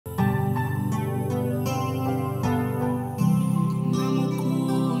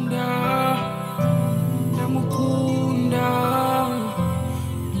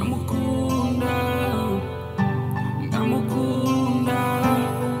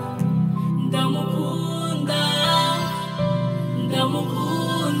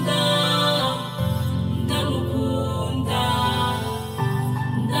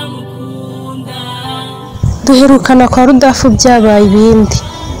duherukana kwa Rudafu byabaye ibindi.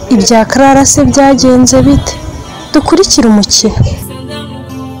 Ibya CLARA se byagenze bite? Dukurikira umukino.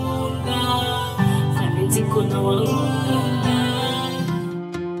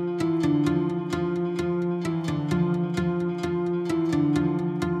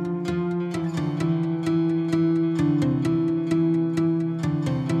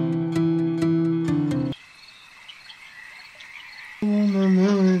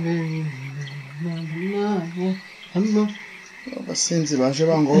 Abasinzi baje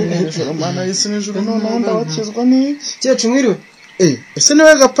bango hejuru mana y'isi n'ijuru none ndabakizwa n'iki cyecu mwiriwe ese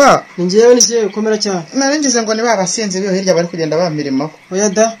niwe gapa ngiyewe nigiye komera cyane naringize ngo ni babasinzi biyo hirya bari kugenda bamirima oya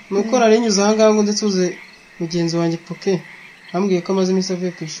da nuko narinyuze ahanga ngo ndetsuze mugenzi wanjye poke ambwiye ko amaze iminsi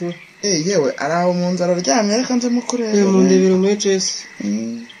avuye ku ishuri yewe araho mu nzara ryamye reka nze mukurebe mu ndebero muri Chess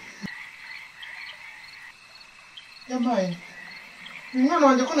yamaye umwana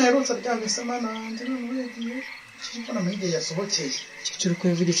wanjye ko naherutse aryamye se mana wanjye none yagiye kiko namenye yasohokeye cyo ko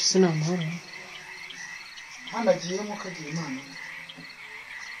yavugisha se namahoro handa giye mu kagira imana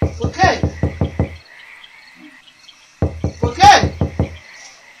okay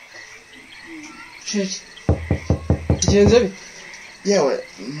Chess genze bi yewe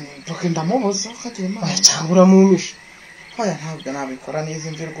poke ndamubuza kagira imana cyangura mumisha oya ntabwo nabikora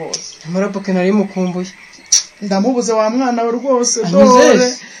n'izindi rwose amara poke nari mukumbuye ndamubuze wa mwana we rwose dore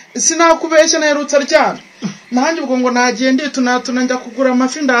sinakubeshya naherutse aryana nanjye ubwo ngo nagiye nditunatuna njya kugura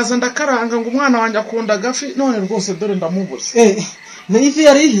amafi ndaza ndakaranga ngo umwana wanjye akunda gafi none rwose dore ndamubuze na ifi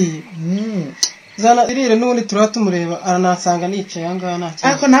yarihiye zana irire n'ubundi turatumureba aranasanga nicaye anga nacyo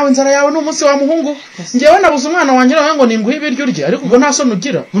ariko nawe inzara yawe n'umunsi wa muhungu ngewe nabuze umwana wanjye nawe ngo ninguhe ibiryo urye ariko ubwo nta soni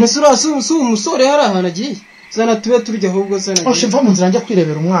ugira umusura su umusore hari ahana agiye zana tube turya ahubwo zana oshe mva mu nzira njya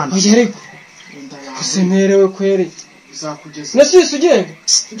kwirebera umwana ariko kusemerewe kwere bizakugeza nasisi ugende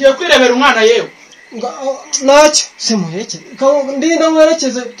ugiye kwirebera umwana yewe nacyo se muhereke ndinda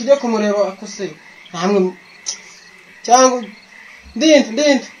mwerekeze tujye kumureba akose namwe cyangwa ndinda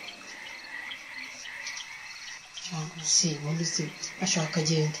cyangwa si mubizi ashaka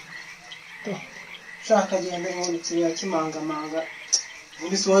agenda shaka agenda nk'undi kiriya kimangamanga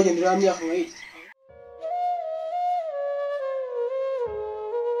undi se wagendera myaka nk'iki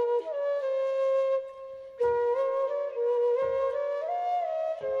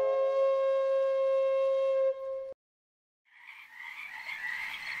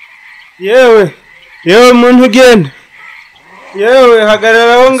yewe muntu ugenda yewe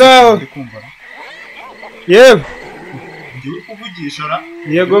hagarara aho ngaho yewe ngiye kuvugisha ra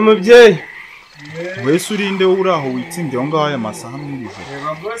yego mubyeyi wese urinde wo uraho witsinde aho ngaho aya masaha n'ijoro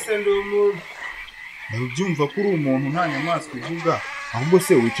reba bose ndi umuntu ndabyumva ko uri umuntu nta nyamaswa ivuga ahubwo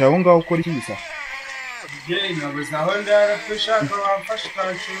se wicaye aho ngaho ukora iki Ibisa mubyeyi nabuze aho ndarafashaka wamfasha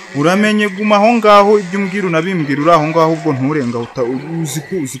ukancunga uramenye guma aho ngaho ibyo umbwira unabimbwira uri aho ngaho ubwo nturenga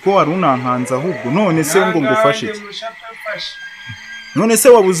uzi ko wari unankanze ahubwo none se ngo ngufashe iki none se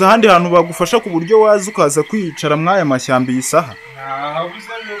wabuze ahandi hantu bagufasha ku buryo waza ukaza kwicara mwaya mashyamba iyi saha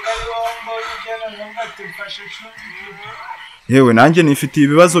yewe nanjye nifitiye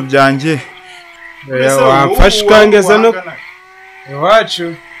ibibazo byanjye wamfasha ukangeza no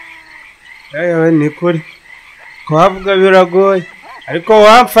iwacu yewe ni kuri kuhavuga biragoye ariko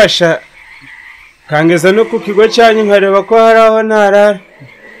wamfasha ukangeza no ku kigo cyanyu nkareba ko hari aho ntarara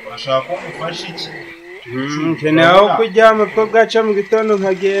urashaka ko ngufasha iki nkeneye aho kuryama ko bwaca mu gitondo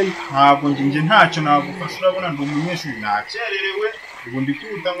nkagenda ntabwo njye ntacyo nagufasha urabona ndi umunyeshuri nakererewe ubu ndi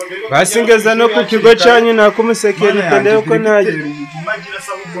kwihuta ngo ndebe basingeza no ku kigo cyanyu nakumusekirite ndebe ko ntajya umagira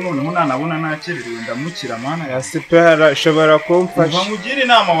asaba ubwo noneho nanabona nakererewe ndamukira mana ya sipera ashobora kumfasha nkugira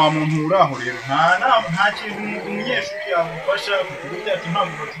inama wa muntu uraho rero nta kintu umunyeshuri yagufasha kuko byacu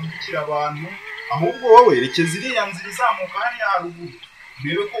ntabwo bacumbikira abantu ahubwo wowe rekeza iriya nzira izamuka hariya haruguru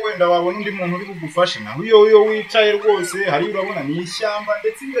mbere ko wenda wabona undi muntu uri bugufashe naho iyo wicaye rwose hari urabona ni ishyamba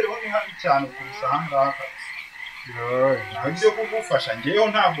ndetse imbere ho ni habi cyane kurusha ahangaha nabyo kugufasha ngewe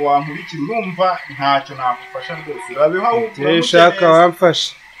ntabwo wankurikira urumva ntacyo nagufasha rwose urabeho ahubwo ushaka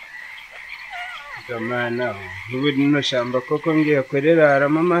wamfasha gamana ubu rino shamba koko ngiye kurera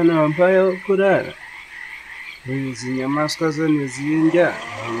haramo amana wambayeho kurara izi nyamaswa zo ntizindya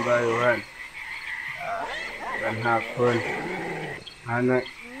wambayeho hano nta kone hano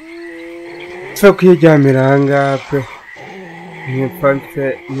twe kwiryamira ahangaha pe ntipfa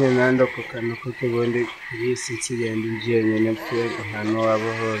ntinandokoka nuko ubundi kuri iyi si nsigenda njyenyine pe ahantu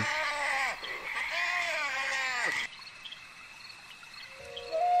waba hose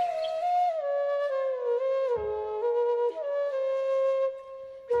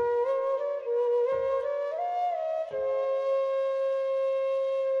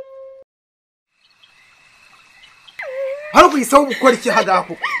wisaho gukora iki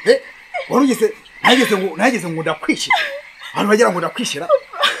hagako warugeze nageze ngo ndakwishira abantu bagira ngo ndakwishira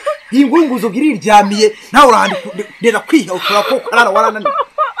iyi ngurunguzo bwiriryamiye nawe urahandi ndera kwiha ukora ko karara warananiye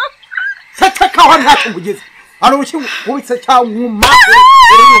sataka wa ntacyo ngugeze hano uki ubitse cyangwa nkuma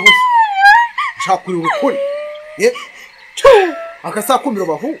shakuri urukuri akasakumira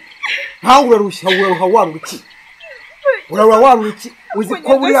bahu ntawe urarushya waruruki waruruki uzi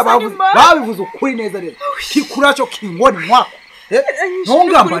ko buriya babivuze ukuri neza rero kikuracho kingoni mwako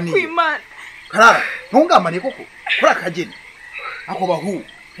ntungambaniye karara ntungambaniye koko kuri akageni ako bahu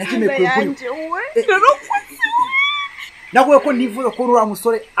nakimekuye kuri naguye ko nivuze ko uri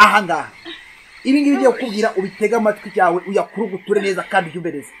musore aha ngaha ibi ngibi ugiye kukubwira ubitega amatwi cyawe uyakuruguture neza kandi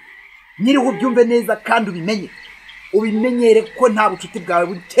ubyumbereze nyiriho ubyumve neza kandi ubimenye ubimenyere ko nta bucuti bwawe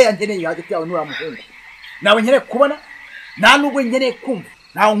buteye nkeneye hagati yawe n'ura muhungu nawe nkeneye kubona nta nubwo nkeneye kumva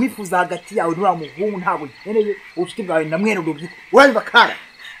nawe nkwifuza hagati yawe n'ura muhungu ntabwo nkeneye ubucuti bwawe na mwene urubyiruko uranyumva kara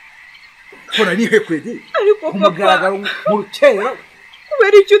kora nihe kwedi kumugaragara mu rukero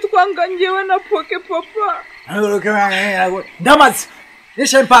kubera icyo twangangewe na poke papa ndamaze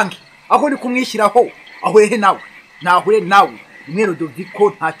nishe mpangi aho ni kumwishyiraho ahuye nawe nahure nawe mwene urubyiruko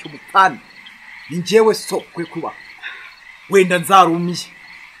ntacyo mutana ni njyewe so kwe kuba wenda nzarumiye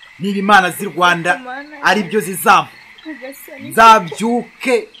niba imana z'i Rwanda ari byo zizama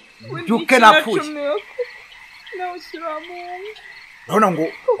nzabyuke napfuye urabona ngo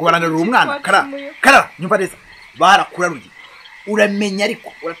kubaranira umwana kara nyumva neza barakuraruye uramenya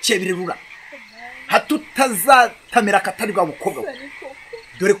ariko uracebirerura hatutazatamira akatari bwa mukobwa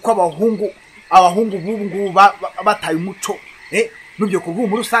dore ko abahungu b'ubu ngubu bataye umuco n'ubyo kuvuga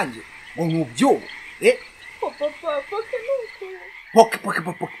muri rusange ngo n'ubyo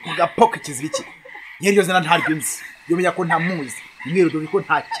poke kiziriki nyiryo zina ntaryo nzi yomenya ko nta muzi nimero dore ko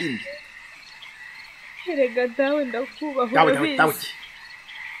nta kindi erega dawe ndakubaho urabizi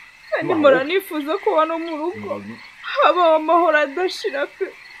kandi mpora nifuza ko hano mu rugo habaho amahoro adashira pe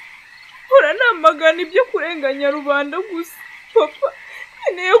mpora namagana ibyo kurenganya rubanda gusa papa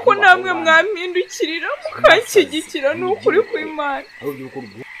nkeneye ko namwe mwampindukirira mukanshyigikira n'ukuri kw'Imana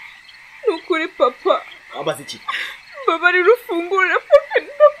n'ukuri papa mbabarira ufungurira papa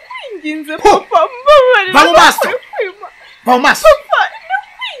ndakwinginze papa mbabarira va mu maso papa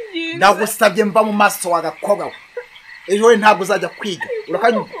ndakwinginze ndagusabye mba mu maso wagakobwa we ejo we ntabwo uzajya kwiga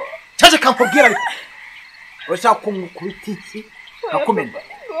urakanyumva cyaje kankubwira ariko urashaka kumukubita iki nakumenya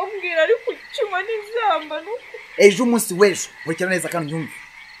ngombwira ariko cyuma n'izamba nuko ejo umunsi w'ejo wekera neza kandi nyumve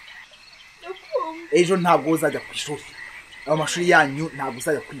ejo ntabwo uzajya ku ishuri amashuri yanyu ntabwo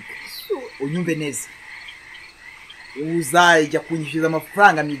uzajya kwiga unyumve neza uzajya kunyishyuza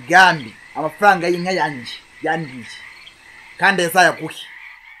amafaranga migambi amafaranga y'inka yanjye yandiye kandi azayaguhe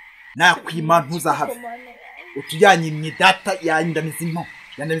nakwima ntuzahave utujyanye imyidata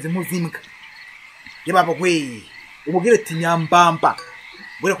yandamiza impuzimbwa yababa we umubwire ati nyambamba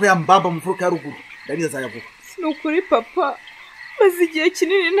bure ko yambamba mu mfuruka ya ruguru ndabiza azayaguha n'ukuri papa maze igihe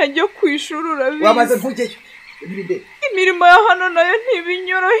kinini ntajya ku ishuri urabizi wamaze ntugeyo imirimo ya hano nayo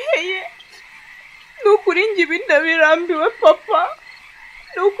ntibinyoroheye n'ukuri njye ndabirambiwe papa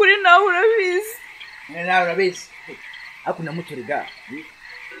n'ukuri nawe urabizi ariko namutorega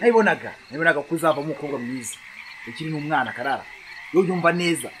nabibonaga ko uzava umukobwa mwiza ukiri n'umwana karara iyo yumva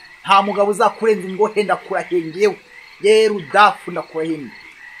neza nta mugabo uzakurenza ngo henda kurahengewe yewe udafu ndakurahenda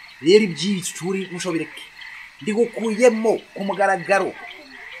rero iby'icuri mushobireke ndigukuyemo ku mugaragaro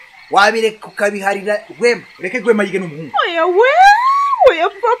wabireka ukabiharira Rwema ureke Rwema yige n'umuhungu oya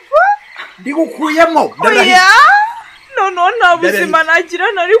papa ndigukuyemo oya no nta buzima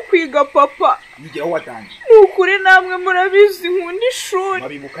nagira nari kwiga papa nigera watangiye n'ukuri namwe murabizi nkunda ishuri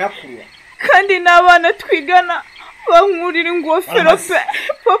babibuka yakurura kandi n'abana twigana bankurira ingofero pe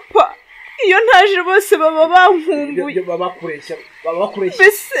papa iyo ntaje bose baba bankumbuye babakuresha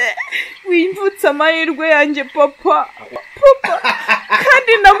mbese wimvutse amahirwe yanjye papa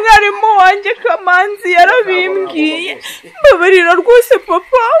kandi na mwarimu wanjye Kamanzi yarabimbwiye mbabarira rwose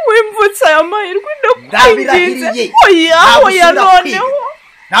papa wimvutse aya mahirwe ndakwinginze oya noneho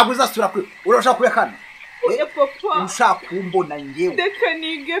ntabwo uzasura kwe urashaka kuyakana oya papa ushaka kumbona ngewe ndeka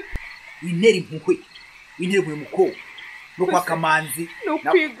nige intera impuhwe mukobwa no kwa Kamanzi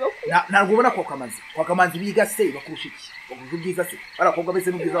ntabwo ubona kwa Kamanzi biga se bakurusha iki bakurusha ubwiza se barakobwa bese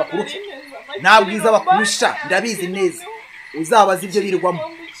n'ubwiza bakurusha nta bwiza bakurusha ndabizi neza uzabaza ibyo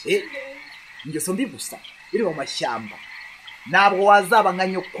birirwamo ingeso mbi gusa biri mu mashyamba ntabwo wazaba nka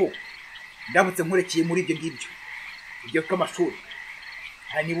nyoko ndabutse nkurekeye muri ibyo ngibyo ibyo k'amashuri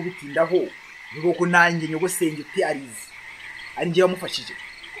hari niba ubitindaho nuko nanjye nyogosenge utiyarize ari njye wamufashije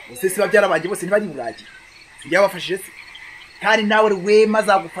ese se babyara banjye bose ntibari burayi byabafashije se kandi nawe rwema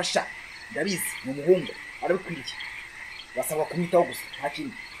azagufasha ndabizi mu muhungu arabikwiriye basaba kumwitaho gusa nta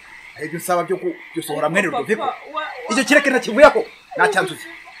kindi aribyo nsaba byo gusohora mwene Rudoviko icyo kireke ntakivuyeho nacyanzuye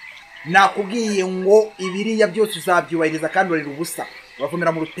nakubwiye ngo ibiriya byose uzabyubahiriza kandi urarira ubusa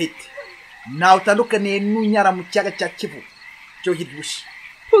bavumira mu rutete nawe utandukaniye n'unyara mu cyaga cya Kivu cyo hirusha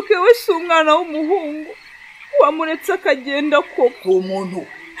Poke we si umwana w'umuhungu wamuretse akagenda koko umuntu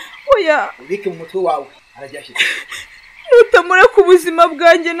oya ubike mu mutwe wawe arajyashye nutamure ku buzima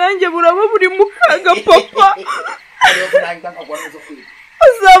bwanjye nanjye buraba buri mu kaga papa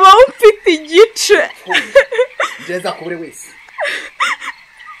uzaba ufite igice ngeza kubure wese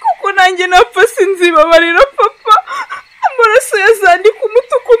kuko nanjye napfa sinzibabarira papa amaraso yazandika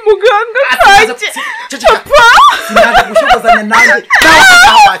umutuku umuganga kanjye papa sinaje gushogozanya nanjye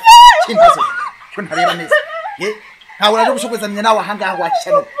nawe kintazo cyo ntareba neza ntawe uraje gushogozanya nawe ahangaha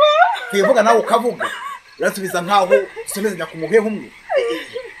wacyano kwivuga nawe ukavuga urasubiza nkaho usomezanya ku muheho umwe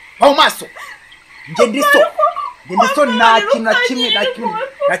aho maso nge ndiso nta kintu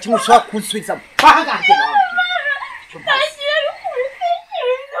na kimwe ushobora kunsubizamo ahangaha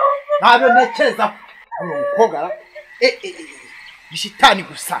ntabwo ntekereza umukobwa ishitani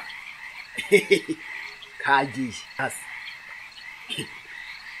gusa kagiye hasi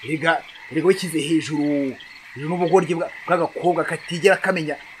rega wikize hejuru n'ubugoryi bw'agakobwa katigera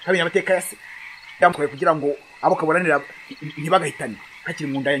kamenya amateka ya se yamutwaye kugira ngo abo kaboranira ntibagahitane hakiri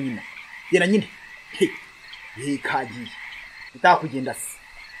mu nda ya nyina yena nyine kagiye utakugenda se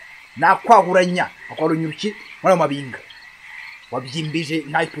nakwahuranya akwarunyuruki muri mabinga wabyimbije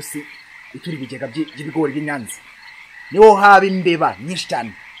ntayipusi ituri bigega by'ibigori by'Inyanza niho haba imbeba nyinshi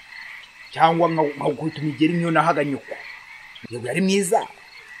cyane cyangwa nkagukubita imigeri niyo nahaganyuko yego yari mwiza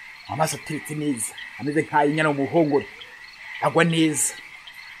amaso ateretse neza ameze nk'ayinyana mu ruhongore agwa neza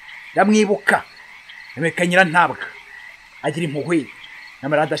ndamwibuka nameka nyirantabwa agira impuhwe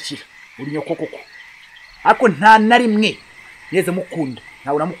n'amara adashira uri nyoko koko ariko nta na rimwe neza mukunda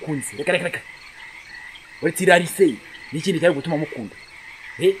nawe uramukunze reka uretse irarise n'ikindi cyari gutuma mukunda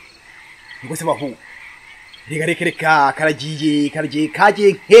niko se bahu reka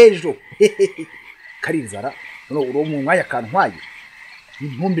kagiye nk'ejo karinzara uro mu mwanya kantwaye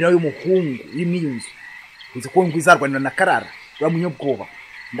intumbi nawe y'umuhungu y'imiyunzu uzi ko ngo izarwanira na CLARA uramunyobwoba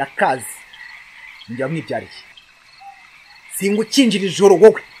ndakazi njya mwibyariye singukinjira ijoro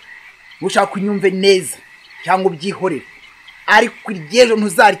wowe ushaka kunyumve neza cyangwa ubyihorere ariko iryejo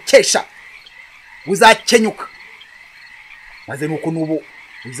ntuzarikesha uzakenyuka maze nuko nubo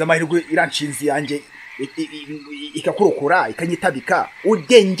ugize amahirwe iranshinzi yanjye ikakurokora ikanyitabika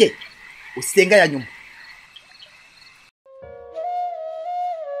udenge usenga ya nyuma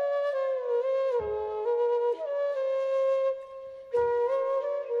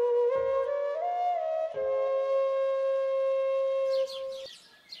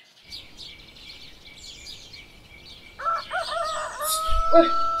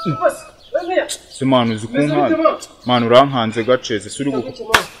Simanu zikunkanze manu urankanze gaceze suri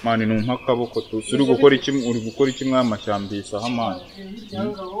mani numpa akaboko tu suri gukora iki mwama cyambisa hamani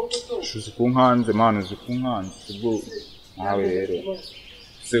zikunkanze manu zikunkanze ubwo nawe rero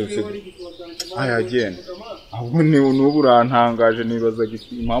se aya genda ahubwo ni nubu urantangaje nibazaga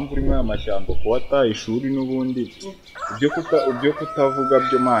impamvu uri mwama cyambo ko wataye ishuri n'ubundi ibyo kutavuga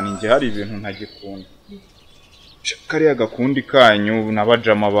byo mani nge hari ibintu ntagikunda kariya gakundi kanyu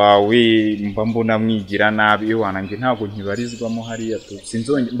n'abajama bawe mba mbona mwigira nabi wanange ntago nkibarizwamo hariya tu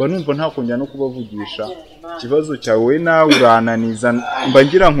sinzonge mba numva ntakongera no kubavugisha ikibazo cyawe nawe urananiza mba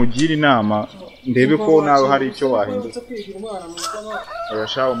ngira nkugira inama ndebe ko nawe hari icyo wahinduka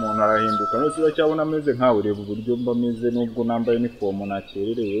urashaka umuntu arahinduka no kiba cyabona ameze nkawe reba uburyo mba meze nubwo nambaye uniform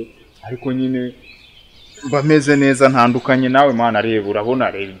nakererewe ariko nyine bameze neza ntandukanye nawe mana reba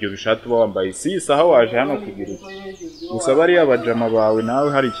urabona reba ibyo bishatu ba wambaye si isaha waje hano kugira gusa bari abajama bawe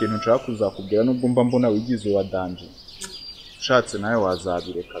nawe hari ikintu nshaka kuzakubwira nubwo mba mbona wigize wa danje ushatse nawe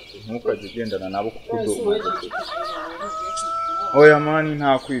wazabireka ntukaje ugendana nabo kuko oya mani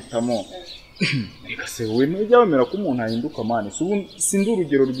nta kwitamo reka se we nujya wemera ko umuntu ahinduka mani sindi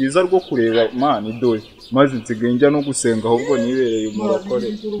urugero rwiza rwo kureba mani doye maze nsigaye njya no gusenga ahubwo nibereye umurokore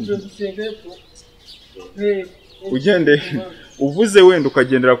ugende uvuze wenda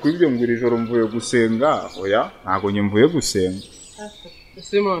ukagendera kuri ibyo ngo ijoro mvuye gusenga oya ntago nyumvuye gusenga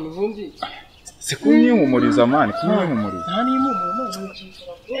ese mwana ubundi se kunyihumuriza mani kunyihumuriza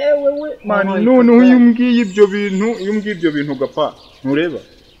ewe mani none uyumbwiye ibyo bintu gapfa ntureba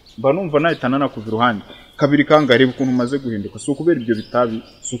mba numva nahitana nakuva iruhande kabiri kangahe ukuntu umaze guhinduka si ukubera ibyo bitabi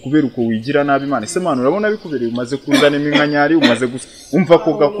si ukubera uko wigira nabi Imana ese Imana urabona bikubereye umaze kuzana iminkanyari umaze umva ko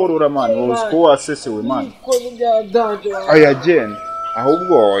gakorora Imana wowe ko wasesewe Imana aya genda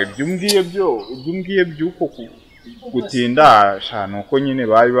ahubwo ibyo umbwiye byuko gutinda shano uko nyine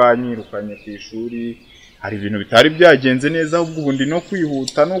bari banyirukanye ku ishuri hari ibintu bitari byagenze neza ahubwo ubundi no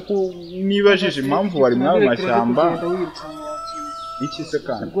kwihuta no nibajije impamvu wari mwawe mashyamba iki se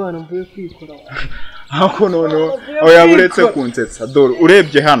kandi rwana mvuye kwikora ako noneho aho yaburetse kunsetsa dore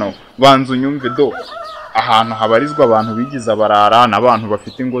urebye hano banzu nyumve do ahantu habarizwa abantu bigiza barara n'abantu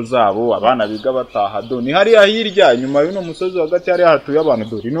bafite ingo zabo abana biga bataha do ni hari ahirya nyuma y'uno musozi hagati hari hatuye abantu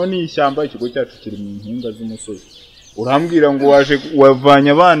dore ino ni ishyamba ikigo cyacu kiri mu mpinga z'umusozi urambwira ngo waje wavanye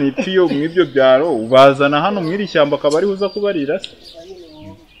abana ipiyo mw'ibyo byaro ubazana hano mw'iri shyamba akaba ari uza kubarira se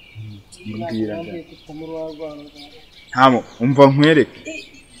mbwira hamo umva nkwereke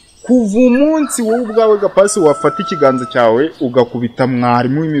kuva umunsi wowe ubwawe gapasi wafata ikiganza cyawe ugakubita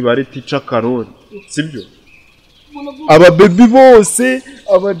mwarimu w'imibare tica Karoli sibyo ababebi bose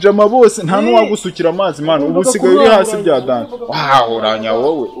abajama bose nta n'uwagusukira amazi Imana ubu usigaye uri hasi bya dance wahoranya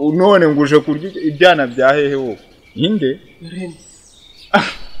wowe none nguje kurya ibyana bya hehe wowe inde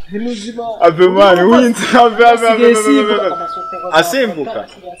ave mani winzi ave asimbuka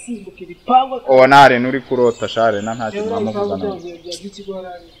nare nuri kurota share na ntacyo mwamuvugana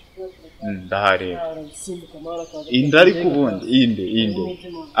ndahare indari kubundi inde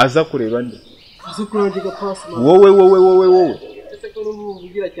aza kureba nde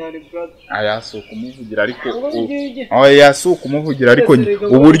wowe yasuka umuvugira ariko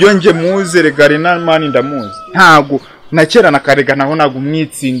uburyo nje muze regare na mani ndamuzi ntago nakera nakarega naho nago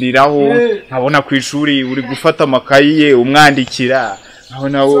umwitsindiraho nkabona ku ishuri uri gufata amakayi ye umwandikira naho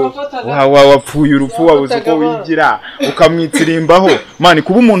nawo wapfuye urupfu wabuze uko wigira ukamwitsirimbaho mani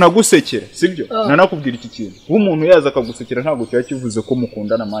kuba umuntu agusekera sibyo nanakubwira iki kintu kuba umuntu yaza akagusekera ntago cyo kivuze ko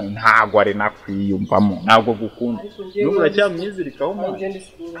mukundana mani ntago ari nakwiyumvamo ntago gukunda n'ubu uracyamwizirikaho mani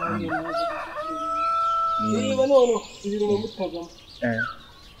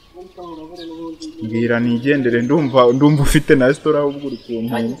mbwira nigendere ndumva ufite na store ahubwo uri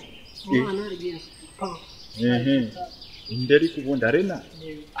kuntu inderi kubundi arena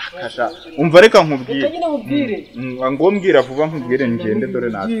akasha umva reka nkubwire ngo mbwira vuba nkubwire ngende dore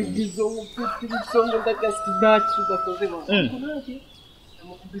natwe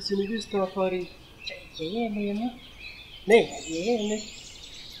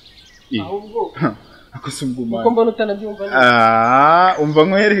umva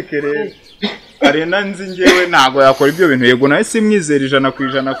nkwerekere arena nzi ngewe ntago yakora ibyo bintu yego nawe simwizera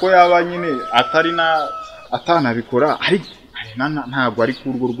 100% ko yaba nyine atanabikora ari ntabwo ari ku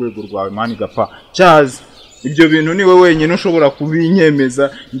rwego rwawe mani gapfa cyazi ibyo bintu niwe wenyine ushobora kubinyemeza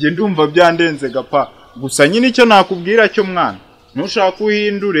nge ndumva byandenze gapfa gusa nyine icyo nakubwira cyo mwana nushaka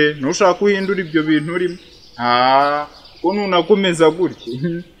uhindura ibyo bintu urimo ko nunakomeza gutya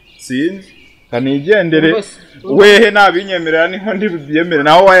sinzi kanigendere wehe nabinyemerera niho ndibyemere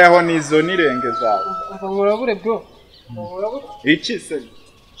naho wayaho nizo nirenge zawe urabure bro iki se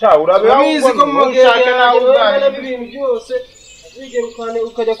cha urabizi ko mushaka nawe ubwana ibintu byose bigerukane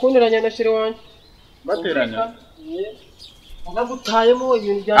ukajya kunteranya na shere wanjye bateranya nagutayemo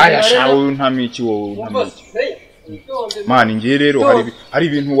ibintu bya aya shawe ntamiki wowe ntamiki mani ngiye rero hari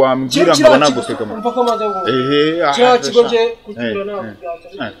ibintu wambwira ngo nagutega cya kigo cye kugirana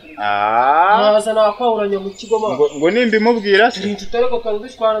naza nakwahuranya mu kigo ma ngo nimba imubwira se tutareko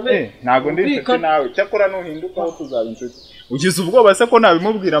kandushwana me ntago ndi inshuti nawe cyakora nuhinduka aho tuzaba inshuti ugize ubwoba se ko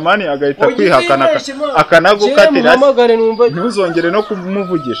nabimubwira mani agahita kwihakana akanagukatira ntuzongere no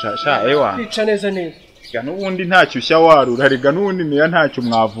kumuvugisha sha ewa kwica neza n'ubundi ntacyo ushya warura rega n'ubundi niya ntacyo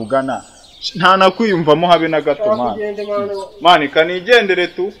mwavugana nta nakwiyumvamo habe na gato mani kanigendere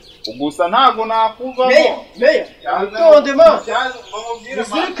tu gusa ntago nakuvamo utonde ma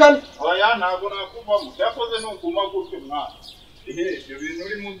zirikana oya ntago nakuvamo cyakoze nukuma gutyo mwana ibyo bintu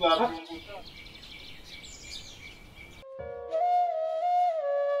uri muzabyumva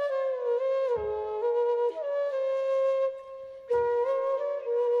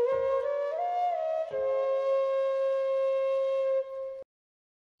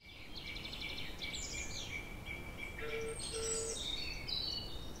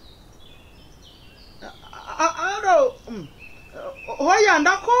hoya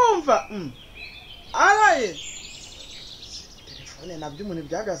ndakumva araye telefone nabyo umuntu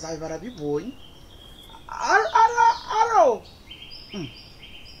byagazaye barabibonye aro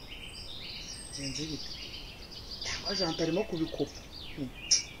zenze bite cyangwa janta arimo kubikopa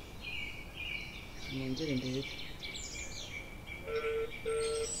nongere ndebe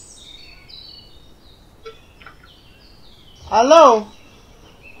Allo?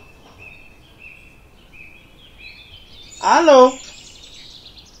 Allo?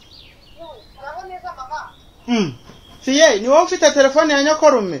 Fiye, ni wowe ufite telefone ya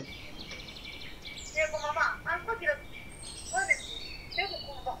nyokorume? Yego mama, ankogira. None, ndego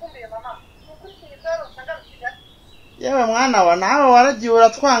kumva kumbiye mama. Ukuri kinizaro sangarukiga. Yewe mwana wa nawe waragiye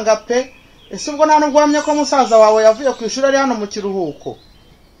uratwanga pe. Ese ubwo nta nubwo wamye ko musaza wawe yavuye ku ishuri ari hano mu kiruhuko?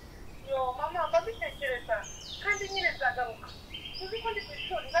 Yo mama, mbabitekereza. Kandi nyine zagaruka. Uzi ko ndi ku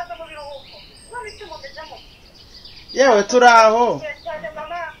ishuri naza mu biruhuko. None icyo mumezemo. Yewe turaho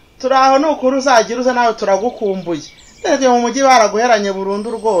nukuri uzagira uze nawe turagukumbuye. Ndetse mu mujyi baraguheranye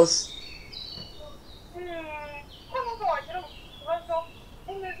burundu rwose.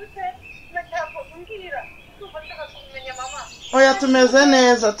 Oya tumeze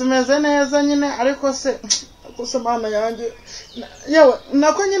neza nyine ariko se gusa mana yanjye yewe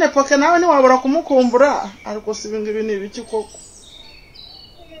nako nyine poke nawe ntiwabura kumukumbura ariko si ibingibi ni ibiki koko.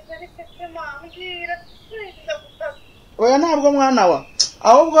 Oya ntabwo mwana wa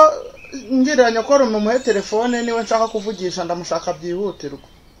ahubwo ngirira nyokorume muhe telefone niwe nshaka kuvugisha ndamushaka byihutirwa.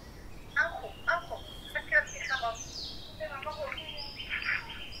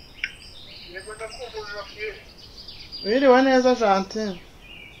 Wiriwe neza Jeantin.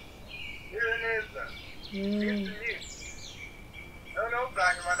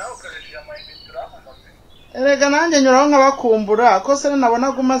 Erega nanjye nyuraho nkabakumbura ko se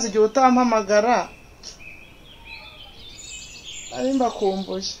nabonaga umaze igihe utampamagara. Ari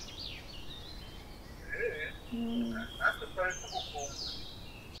mbakumbuye.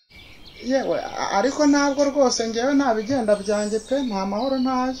 Yewe ariko ntabwo rwose ngewe nta bigenda byanjye pe nta mahoro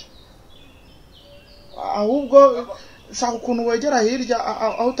ntayo. Ahubwo shaka ukuntu wegera hirya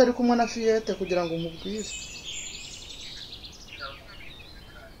aho utari kumwe na Fiyete kugira ngo umubwire.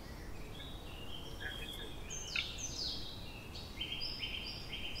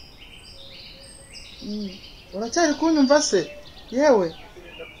 Uracyari kunyumva se?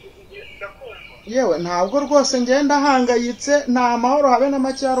 Yewe ntabwo rwose ngenda hangayitse nta mahoro habe na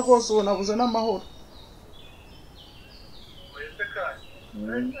make rwose ubu nabuze n'amahoro.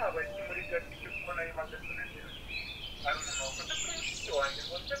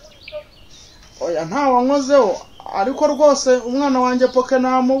 Oya ntawe nkozeho ariko rwose umwana wanjye poke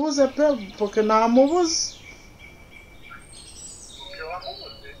namubuze pe poke namubuze.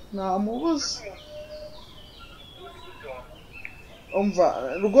 Umva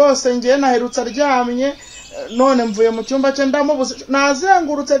rwose ngiye naherutse aryamye none mvuye mu cyumba cye ndamubuze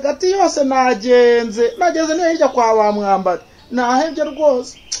nazengurutse gati yose nageze niyo hirya kwa ba mwambari nahebye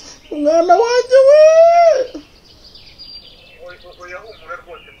rwose umwana wanjye we.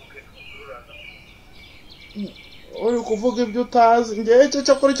 Uri kuvuga ibyo utazi ngiye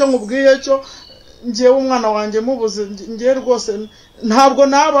cyo kuri cyo nkubwiye cyo ngiye umwana wanjye mubuze ngiye rwose ntabwo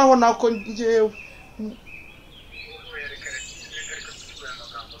nabaho nako ngiyewe.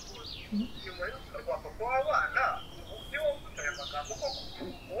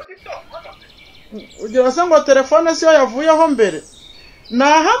 Ugira se ngo telefone siyo yavuyeho mbere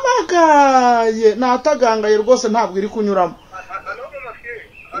nahamagaye natagangaye rwose ntabwo iri kunyuramo.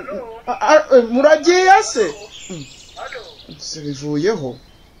 Muragiye se bivuyeho.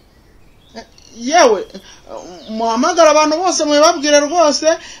 Yewe muhamagara abantu bose mubabwire rwose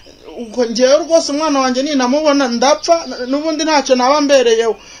uko ngewe rwose umwana wanjye ninamubona ndapfa n'ubundi ntacyo naba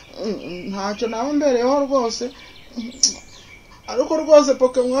mbereyeho rwose ariko rwose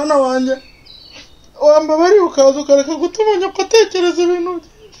poke mwana wanjye wambabari ukaza ukareka gutuma nyapatekereza ibintu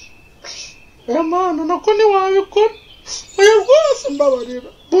byinshi. Oya mana nako ntiwabikora. Oya rwose mbabarira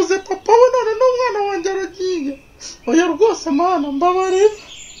buze papa we none n'umwana wanjye aragiye. Oya rwose mana mbabarira.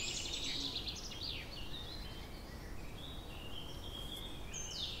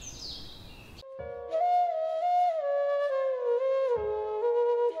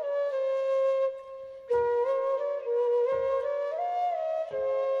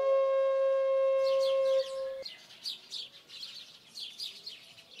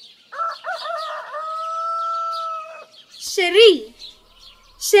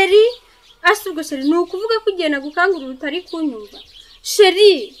 Sheri asubwo Sheri ni ukuvuga ko ugenda gukangurira utari kunyumva.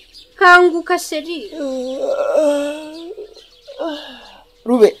 Sheri kanguka Sheri.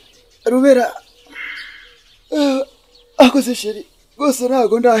 Rubera akoze Sheri rwose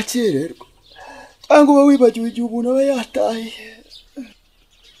ntago ndakererwa cyangwa uba wibagiwe igihe umuntu aba yataye.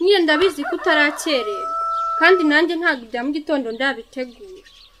 Niyo ndabizi ko utarakererwa kandi nanjye ntabwo ibya mu gitondo ndabitegura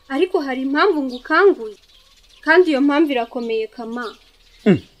ariko hari impamvu ngukanguye kandi iyo mpamvu irakomeye kama.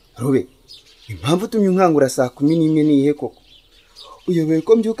 Rube impamvu tumye unkangura saa 11 nihe koko? uyoboye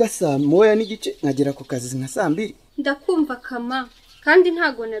ko mbyuka saa moya n'igice nkagera ku kazi nka saa 2. Ndakumva Kama kandi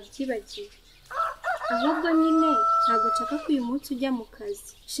ntago nabyibagiwe. Ahubwo nyine ntago nshaka ko uyu munsi ujya mu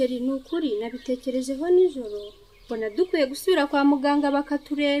kazi. Sheri ni ukuri nabitekerejeho nijoro. Mbona dukwiye gusubira kwa muganga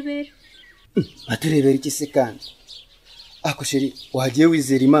bakaturebera. Baturebera iki se kandi? Ako sheri wagiye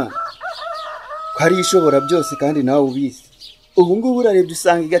wizera Imana. Ko ari ishobora byose kandi nawe ubizi. Ubu ngubu urarebye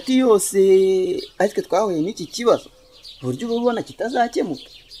usanga igati yose ariko twahuye n'iki kibazo. Buryo ubona kitazakemuka.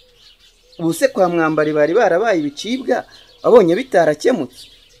 Ubuse kwa mwambari bari barabaye ibicibwa abonye bitarakemutse.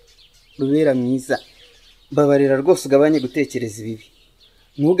 Rubera mwiza. Babarira rwose ugabanye gutekereza ibibi.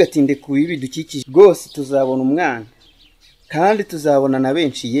 Ntugatinde ku bibi dukikije. Rwose tuzabona umwana. Kandi tuzabona na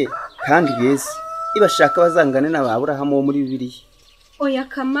benshi ye kandi beza. Ibashaka bazangane n'Aburahamu wo muri Bibiliya. Oya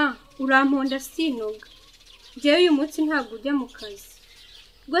Kama, uramponda sinoga. Jewe uyu munsi ntago ujya mu kazi.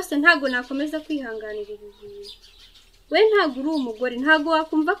 Rwose ntago nakomeza kwihanganira ibintu. We ntago uri umugore, ntago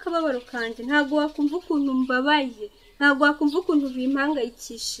wakumva akababaro kanje, ntago wakumva ukuntu mbabaye, ntago wakumva ukuntu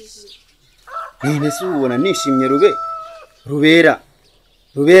bimpangayikishije. None se ubona nishimye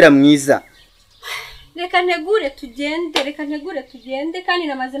Rubera mwiza. Reka ntegure tugende kandi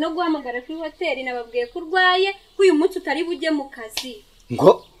namaze no guhamagara kuri hoteli nababwiye ko urwaye ko uyu munsi utari bujye mu kazi.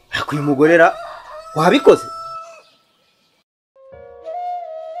 Ngo akuye umugorera wabikoze?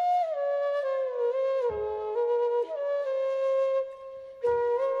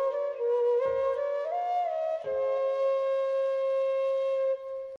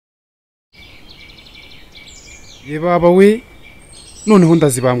 Ye baba we noneho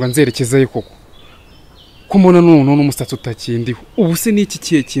ndazibambwa nzerekezayo koko. Kumona noneho n'umusatsi utakindiho. Ubu se niki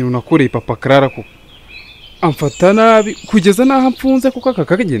kiye kintu nakoreye papa CLARA koko. Amfata nabi kugeza naho amfunze kuko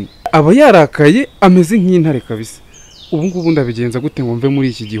akakagene. Aba yarakaye ameze nk'intare kabisa. Ubu ngubu ndabigenza gute ngo mve muri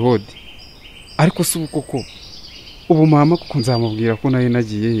iki gihodi? Ariko se ubu koko ubu mama kuko nzamubwira ko naye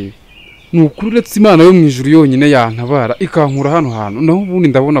nagiye he. Nukuri uretse Imana yo mwijuru yonyine yantabara ikankura hano hantu naho ubundi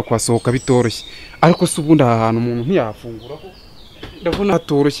ndabona kwasohoka bitoroshye. Ariko se ubundi aha hantu umuntu ntiyafungura ko ndabona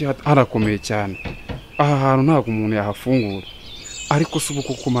hatoroshye harakomeye cyane. Aha hantu ntago umuntu yahafungura. Ariko se ubu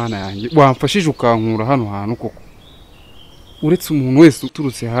koko Mana yanjye wamfashije ukankura hano hantu koko. Uretse umuntu wese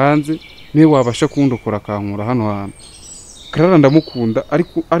uturutse hanze niwe wabasha kundokora akankura hano hantu. CLARA ndamukunda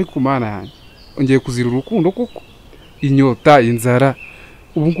ariko Mana yanjye ongeye kuzira urukundo koko. Inyota inzara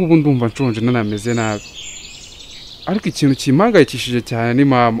ubu ngubu ndumva nshonje nanameze nabi. Ariko ikintu kimpangayikishije cyane ni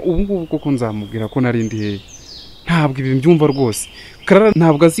mama. Ubu ngubu koko nzamubwira ko nari ndi he. Ntabwo ibi mbyumva rwose. CLARA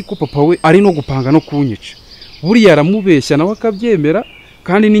ntabwo azi ko papa we ari no gupanga no kunyica. Buriya aramubeshya nawe akabyemera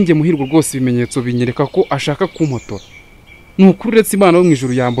kandi ninjye muhirwa rwose ibimenyetso binyereka ko ashaka kumpotora. Nukuri uretse Imana yo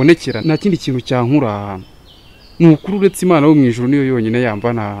mwijuru yambonekera nta kindi kintu cyankura ahantu. Nukuri uretse Imana yo mwijuru niyo yonyine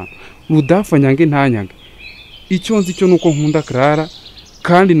yambana ahantu. Rudafa nyange ntanyange. Icyo nzi cyo nuko nkunda CLARA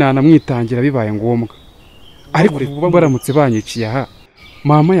kandi nanamwitangira bibaye ngombwa. Ariko kuba baramutse banyiciye aha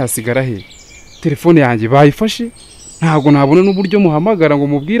mama yasigara he? Telefone yanjye bayifashe ntago nabona n'uburyo muhamagara ngo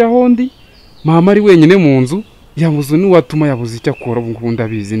mubwira aho ndi. Mama ari wenyine mu nzu yabuze n'uwatuma yabuze icyo akora. Ubu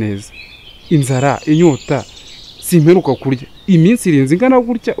ndabizi neza inzara inyota simperuka kurya iminsi irinze ingana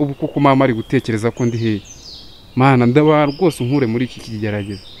gutya. Ubu kuko mama ari gutekereza ko ndi he. Mana ndaba rwose unkure muri iki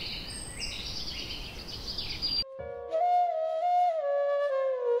kigerageza.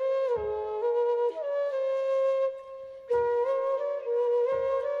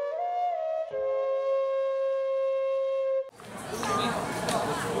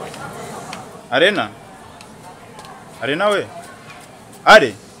 Arena we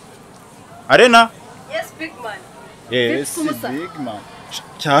Arena. Yes big man. Yes big man.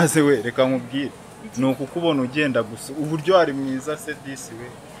 Cyaze we reka nkubwire nuko kubona ugenda gusa uburyo ari mwiza se disi we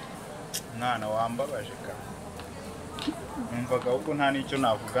mwana wambabaje ka. Numvaga ubwo nta nicyo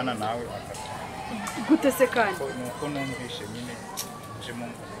navugana nawe akata. Gute se kandi? Nuko numvishe nyine nje mu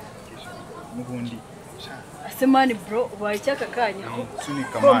mubundi. Ase mani bro ubaye cyaka kanya.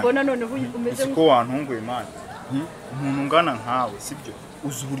 Sunika mani. Mbona none umeze ko wantunguye mani. Umuntu ngana nkawe sibyo.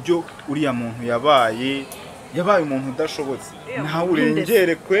 Uzi uburyo uriya muntu yabaye umuntu udashobotse. Nta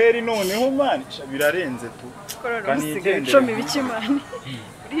urengere kweri noneho mani birarenze tu. Kanigende. Icumi biki mani.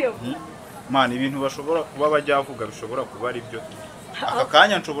 Uriyo. Mani ibintu bashobora kuba bajyavuga bishobora kuba ari byo. Aka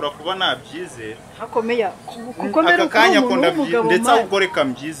kanya nshobora kuba nabyizera. Hakomeya kuko mbere akanya ko ndetse ugoreka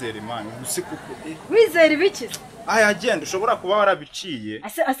mbyizere mani. Gusi kuko wizera ibiki? Aya agenda ushobora kuba warabiciye.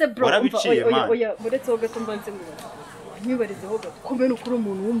 Ase bro. Warabiciye mani. Oya buretse ho gato mbanze mu. Nyibarizeho gato. Kumbe n'ukuri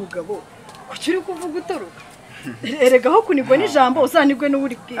umuntu w'umugabo. Kuki uri kuvuga utoroka? Erega ho kunigwa n'ijambo uzanigwe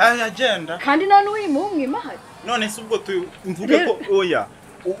n'uri bwira. Aya agenda. Kandi nta n'uwimumwe mahari. None se ubwo mvuge ko oya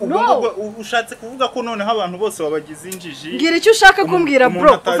ushatse kuvuga ko noneho abantu bose babagize injiji. Ngira icyo ushaka kumbwira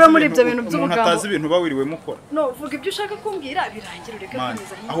bro, uve muri ibyo bintu by'ubugambo. Umuntu atazi ibintu bawiriwe mukora. No, vuga ibyo ushaka kumbwira birangira ureke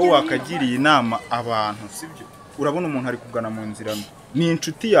kumeza. Aho wakagiriye inama abantu sibyo? Urabona umuntu ari kugana mu nzira ni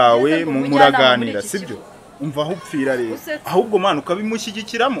inshuti yawe muraganira sibyo? Umva aho upfira rero. Ahubwo mana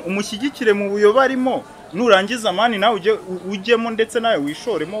ukabimushyigikiramo, umushyigikire mu buyoba arimo. Nurangiza mani nawe ujyemo ndetse nawe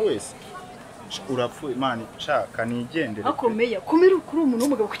wishoremo wese. Urapfuye mani shaka nigendere. Akomeye kumira kuri umuntu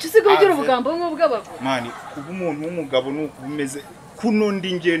w'umugabo kukiziga ugira ubugambo bw'abagabo. Mani kuba umuntu w'umugabo nuko bimeze kuno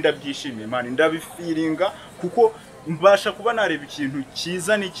ndi ngenda byishimiye mani ndabifiringa kuko mbasha kuba nareba ikintu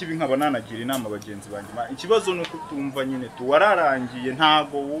cyiza n'ikibi nkaba nanagira inama bagenzi banjye. Ikibazo nuko tumva nyine tuwararangiye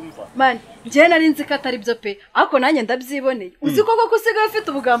ntago wumva. Mani je nari nzi ko atari byo pe ariko nanjye ndabyiboneye. Uzi koko kusiga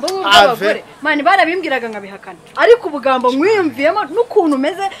ufite ubugambo bw'abagore. Mani barabimbwiraga nkabihakana. Ariko ubugambo mwiyumviyemo n'ukuntu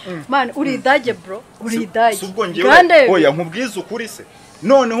umeze mani uridage bro uridage. Subwo ngewe oya nkubwiza ukuri se.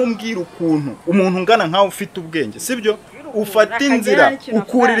 Noneho umbwira ukuntu umuntu ungana nkawe ufite ubwenge sibyo? Ufata inzira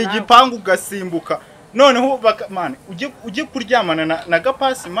ukurira igipangu ugasimbuka. Noneho man ujye kuryamana na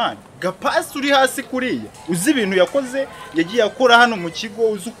gapasi man gapasi uri hasi kuriye uzi ibintu yakoze yagiye akora hano mu kigo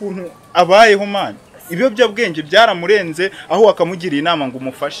uzi ukuntu abayeho man ibyo byabwenge byaramurenze aho akamugira inama ngo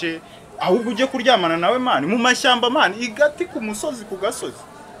umufashe ahubwo ujye kuryamana nawe man mu mashyamba man igati ku musozi ku gasozi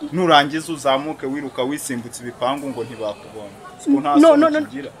nurangiza uzamuke wiruka wisimbutse ibipangu ngo ntibakubona.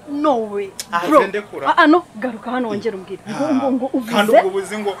 No way bro. No garuka hano wongera umbwira ngo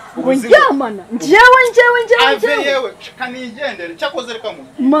uvuze ngo njyamana njyewe yewe kanigendere cyakoze reka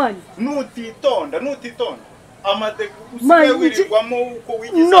mu man nutitonda amateka usigaye wirirwamo uko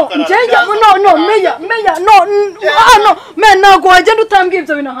wigize meya nago wagenda utambwira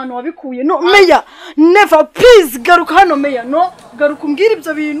ibyo bintu ahantu wabikuye no meya never please garuka hano meya no garuka umbwira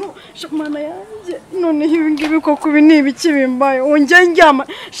ibyo bintu mana yanjye none ibi ngibi koko ibi ni ibiki bimbaye onge njyama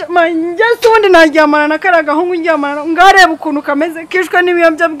njye sundi najyamana na karaga aho njyamana ngareba ukuntu kameze kishwe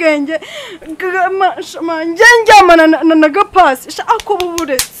n'ibiyobyabwenge njye njyamana na gapasi ako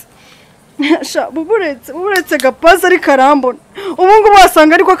buburetse buburetse gapasi ari karambona ubu ngubu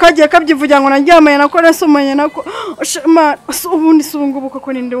wasanga ariko kagiye kabyivugira ngo najyamaye nako nasomanye nako ubundi si ubu ngubu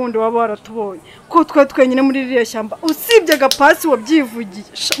koko ninde wundi waba waratubonye ko twa twenyine muri ririya shyamba usibye gapasi wabyivugiye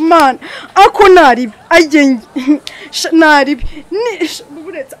mana ako naribi agenge naribi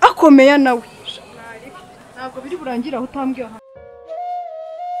buburetse akomeye nawe ntabwo biri burangira aho utambwiye aha.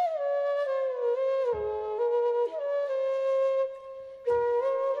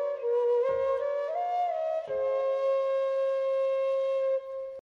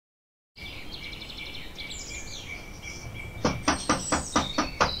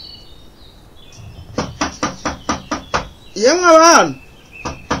 Yemwe abantu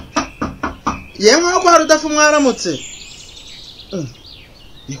yemwe ko harudafu mwaramutse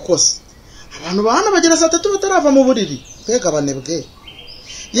nikose abantu bahana bagera 3 batarava mu buriri kwega banebwe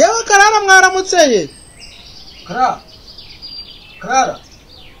yewe karara mwaramutse ye Clara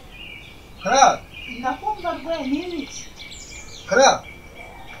ndakumva rwe n'ibiki Clara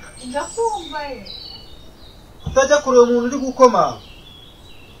ndakumva ye utajya kureba umuntu uri gukoma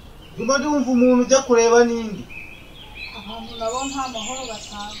ndimo ndumva umuntu ujya kureba nindi abantu nabo nta mahoro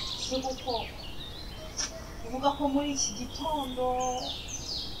batanga si kuko uvuga ko muri iki gitondo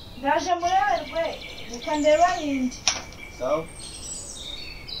ndaje murerwe reka ndeba nindi sawa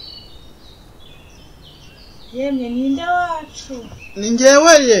yemwe ninde wacu ni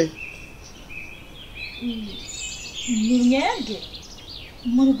njyewe ye ni mwebwe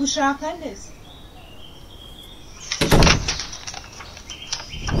muri gushaka ndetse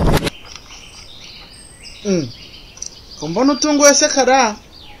mbona utunguwe se kara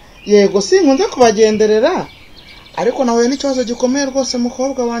yego sinkunze kubagenderera ariko nawe n'ikibazo gikomeye rwose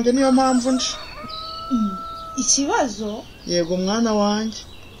mukobwa wanjye niyo mpamvu nje. Ikibazo yego mwana wanjye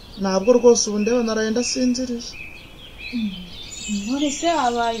ntabwo rwose ubu ndeba naraye ndasinziriye. none se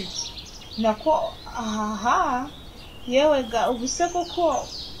habaye nako aha yewe ga ubuse koko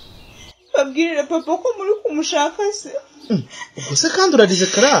babwirire papa ko muri kumushaka se ubuse kandi urarize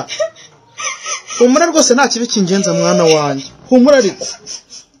kara humura rwose nta kibi kingenza mwana wanjye humura ariko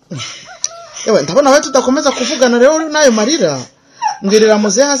yewe ndabona we tudakomeza kuvugana rero nayo marira mbwirira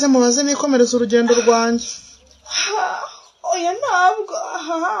muze haze mubaze nikomereza urugendo rwanjye. oya ntabwo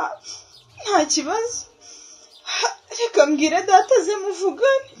nta kibazo reka mbwire data ze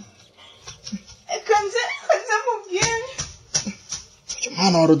muvugane reka nze mubwire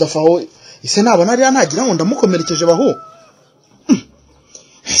mwana wa rudafaho ise nabona ariya ntagira ngo ndamukomerekeje baho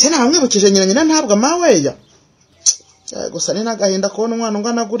ise nabamwibukije nyina ntabwo amaweya gusa ni n'agahinda kubona umwana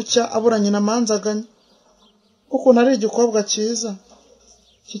ungana gutya aburanye na manzaganya kuko nari igikobwa cyiza.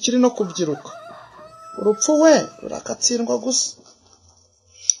 kikiri no kubyiruka urupfu we rurakatsindwa gusa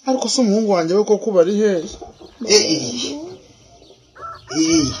ariko se umuhungu wanjye we koko bari hehe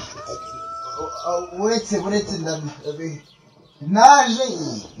uretse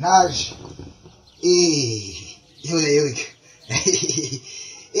naje yewe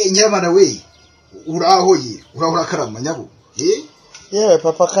nyamana we uraho ye urahora karama nyabo yewe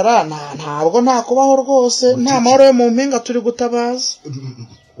papa karana ntabwo nta kubaho rwose nta mahoro yo mu mpinga turi gutabaza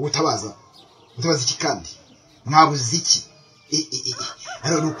utabaza iki kandi mwabuze iki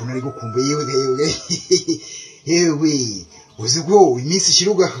hano n'ukuntu ari gukumbuye yewe uzi ko iminsi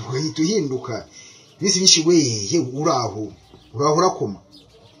ishiruga uhita uhinduka iminsi myinshi we yewe uraho urakoma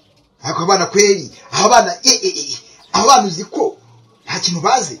ariko abana kweri abana uzi ko nta kintu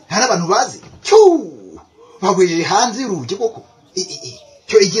bazi nta n'abantu bazi bagwejeje hanze y'urugi koko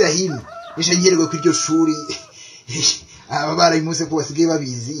cyo igira hino nishe nyererwe ku iryo shuri aba barayimuse ko basigaye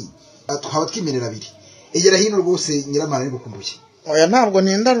babizi twaba twimenera abiri egera hino rwose nyiramana ari gukumbuye oya ntabwo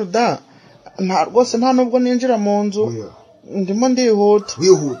ninda ruda nta rwose nta nubwo ninjira mu nzu ndimo ndihuta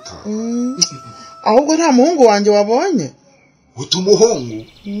wihuta ahubwo nta muhungu wanjye wabonye utumuhungu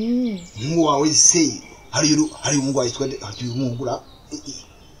wawe se hari umuhungu witwa umuhungura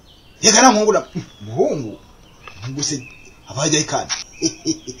yega na muhungura muhungu nguse abajya kandi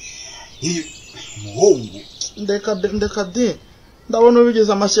muhungu ndeka de ndabona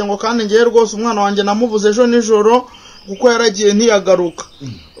ubigeze amashyengo kandi ngiye rwose umwana wanjye namubuze ejo nijoro kuko yaragiye ntiyagaruka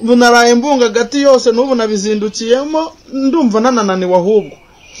ubu naraye mbunga gati yose n'ubu nabizindukiyemo ndumva nanananiwe ahubwo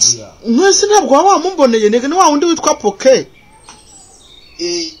mwese ntabwo waba wamumboneye ni wa wundi witwa poke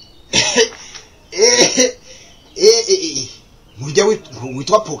murya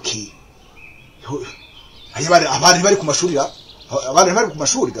witwa poke abandi bari ku mashuri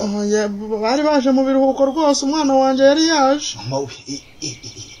bari baje mu biruhuko rwose umwana wanjye yari yaje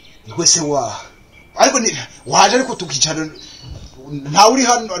wese ariko waje ariko tukicara ntawe uri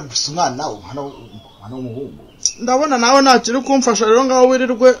hano gusa umwana w'umuhungu ndabona nawe ntakiri kumfasha rero ngaho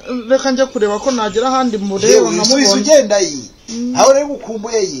wirirwe reka njye kureba ko nagira ahandi mureba nkamubona ugenda aho rero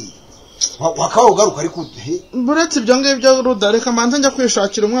gukumbuye wakaba ugaruka ariko buretse ibyo ngibyo ruda reka mbanze njya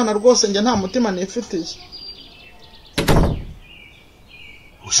kwishakira umwana rwose njye nta mutima nifitiye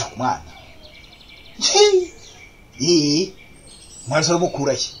ushaka umwana umwana se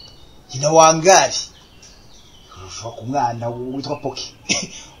uramukurahe nyina wangari ushaka umwana witwa poke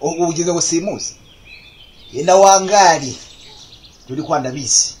ugeze ngo simuzi nyina wangari turi kwanda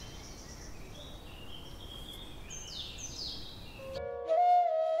bisi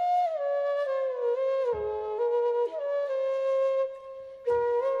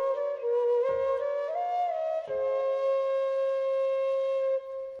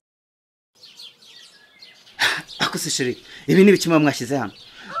akose sheri ibi ni bikima mwashyize hano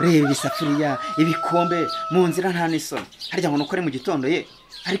reba ibisafuriya ibikombe mu nzira nta n'isoni harya ngo nukore mu gitondo ye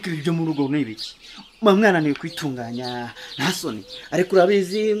ariko ibi byo mu rugo ni ibiki mwana niwe kwitunganya nta soni ariko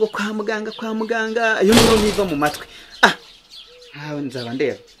urabizi ngo kwa muganga iyo nkuru niva mu matwi ntawe nzaba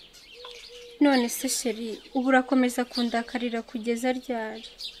ndeba none se sheri ubu urakomeza kundakarira kugeza ryari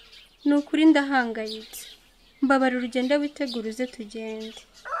ni ukuri ndahangayitse mbabara urugendo witegura uze tugende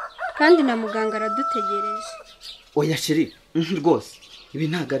kandi na muganga aradutegereje oya sheri rwose ibi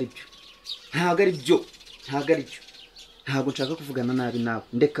ntabwo ari byo ntabwo nshaka kuvugana nabi nawe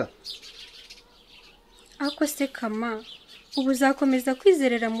ndeka ako se kama ubu uzakomeza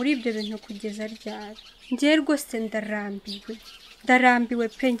kwizerera muri ibyo bintu kugeza ryari njye rwose ndarambiwe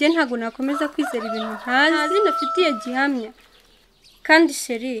pe njye ntabwo nakomeza kwizera ibintu ntazi nafitiye gihamya kandi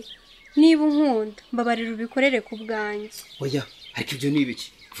sheri niba unkunda mbabarira ubikorere ku bwanjye oya ariko ibyo ni ibiki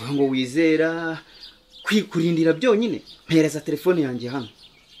vuga ngo wizera kurindira byonyine mpereza telefone yanjye hano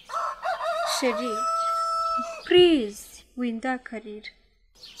sheri please windakarira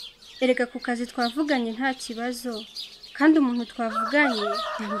erega ku kazi twavuganye nta kibazo kandi umuntu twavuganye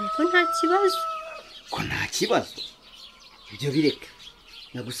yambwiye ko nta kibazo ko nta kibazo ibyo bireka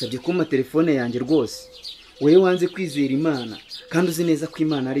nagusabye kumpa telefone yanjye rwose wowe wanze kwizera imana kandi uzi neza ko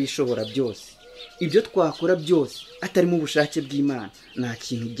imana ari ishobora byose ibyo twakora byose atarimo ubushake bw'imana nta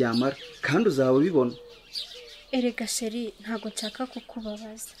kintu byamara kandi uzaba ubibona erega sheri ntabwo nshaka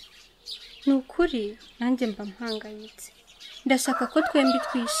kukubabaza ni ukuri nanjye mba mpangayitse ndashaka ko twembi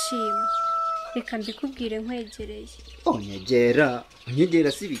twishima reka mbikubwire nkwegereye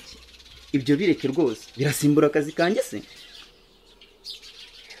unyegera si biki ibyo bireke rwose birasimbura akazi kanjye se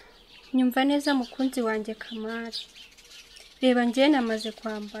nyumva neza mukunzi wanjye kamari reba njye namaze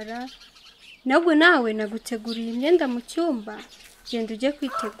kwambara nabwo nawe naguteguriye imyenda mu cyumba genda ujye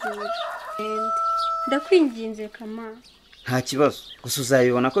kwitegura ndakwinginze kama nta kibazo gusa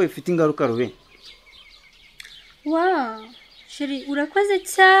uzabibona ko bifite ingaruka rube. Wow, sheri urakoze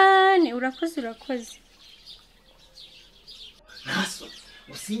cyane, urakoze. Naso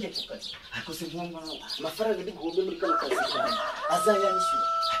usinge kukazi ariko se nkomba amafaranga ndi guhombe muri kano kazi cyane azayanyishyura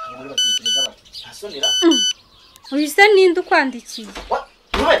akamara batekereza bati ntasonera. Uyisa ninde ukwandikiye?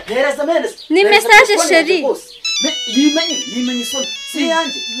 Hereza ni message sheri. Yimenye isoni si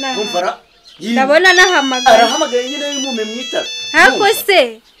yanjye umvara ndabona nahamagaye arahamagaye nyine y'umume mwita hako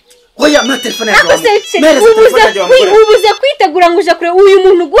se oya mwa telefone yawe ubuze kwitegura ngo uje kure uyu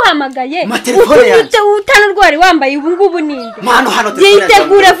muntu guhamagaye utanurwari wambaye ubu ngubu ninde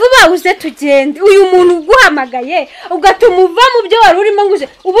yitegura vuba uze tugende uyu muntu guhamagaye ugatuma uva mu byo wari urimo ngo uje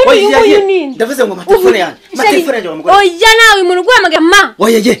ubu uyu ninde ndavuze ngo telefone yanjye wa mugore oya nawe umuntu guhamagaye ma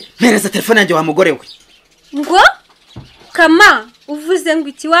oya ye mpereza telefone yanjye wa mugore we ngo kama uvuze ngo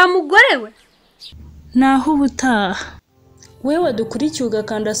iki wa mugore we naho ubutaha wewe dukurikiye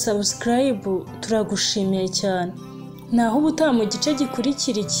ugakanda subscribe turagushimiye cyane naho ubutaha mu gice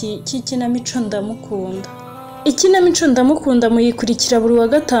gikurikira iki cy'ikinamico ndamukunda. Ikinamico ndamukunda muyikurikira buri wa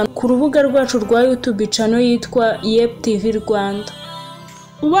gatanu ku rubuga rwacu rwa YouTube channel yitwa Yep TV Rwanda.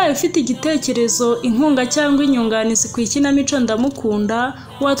 Ubaye ufite igitekerezo inkunga cyangwa inyunganizi ku ikinamico ndamukunda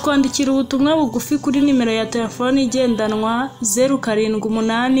watwandikira ubutumwa bugufi kuri nimero ya telefone igendanwa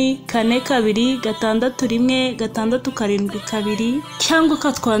 0784426672 cyangwa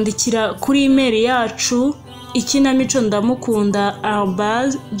ukatwandikira kuri email yacu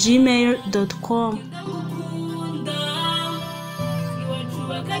ikinamicondamukunda@gmail.com.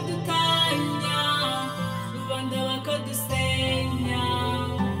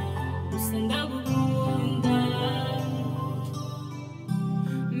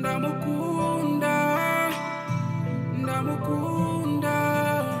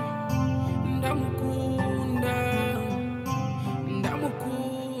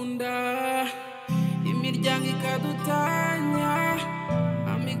 Ndamukunda imiryango ikadutanya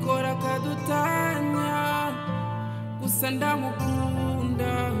amikora akadutanya gusa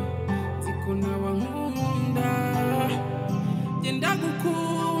ndamukunda ziko nabankunda genda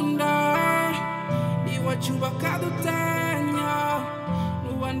gukunda iwacu bakadutanya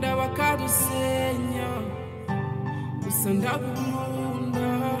rubanda bakadusenya gusa ndamukunda